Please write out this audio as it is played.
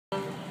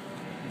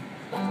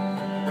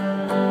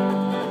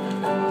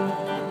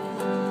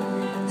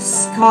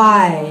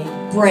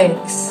sky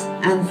breaks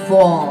and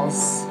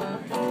falls.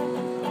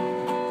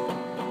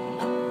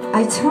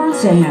 I turn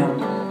to him.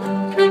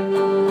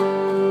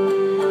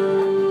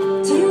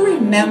 Do you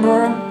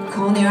remember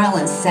Coney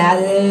Island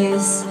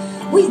Saturdays?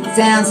 We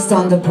danced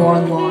on the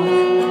boardwalk.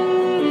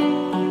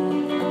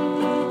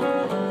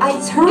 I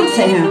turn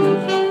to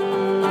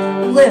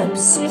him,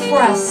 lips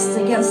pressed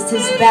against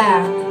his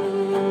back.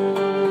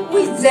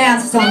 We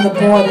danced on the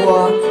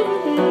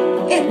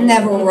boardwalk. It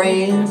never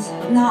rained,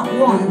 not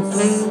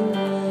once.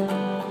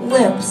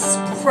 Lips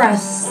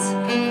pressed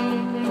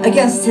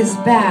against his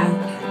back,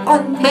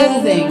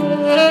 unmoving.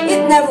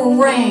 It never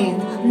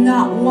rained,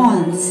 not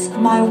once.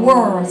 My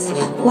words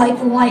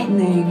like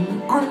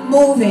lightning,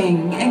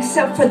 unmoving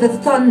except for the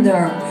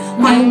thunder.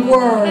 My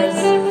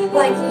words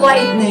like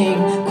lightning,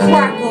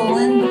 crackle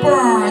and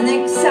burn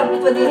except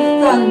for the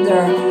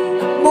thunder.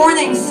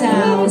 Morning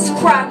sounds,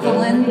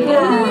 crackle and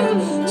burn,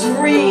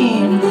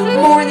 dream,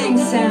 morning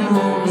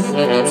sounds.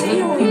 Do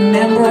you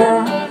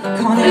remember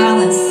Coney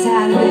Island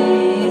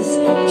Saturdays?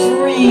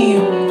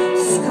 Dream,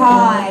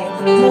 sky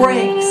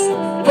breaks,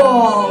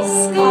 falls,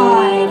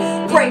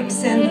 sky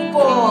breaks and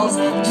falls,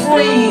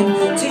 dream.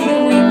 Do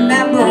you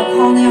remember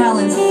Coney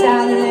Island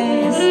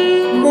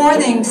Saturdays?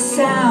 Morning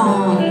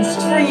sounds,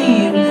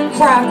 dream,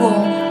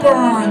 crackle,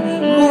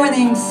 burn,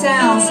 morning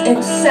sounds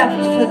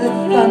except for the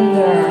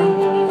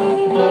thunder.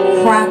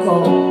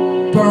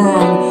 Crackle,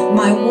 burn,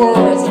 my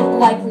words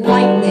like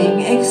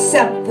lightning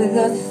except for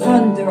the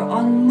thunder,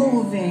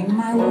 unmoving.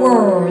 My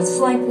words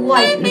like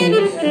lightning,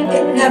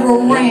 it never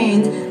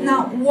rained,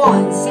 not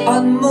once,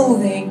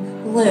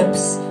 unmoving.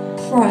 Lips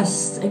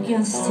pressed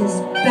against his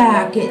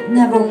back, it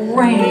never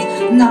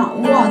rained, not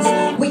once.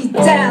 We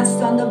danced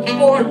on the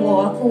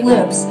boardwalk,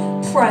 lips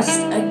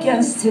pressed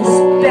against his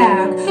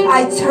back.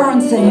 I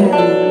turned to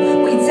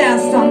him. We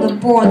danced on the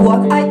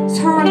boardwalk. I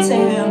turned to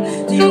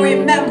him. Do you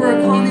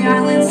remember Coney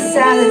Island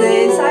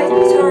Saturdays? I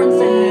turned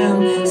to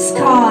him.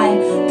 Sky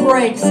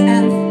breaks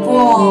and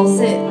falls.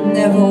 It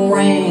never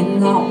rained,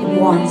 not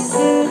once.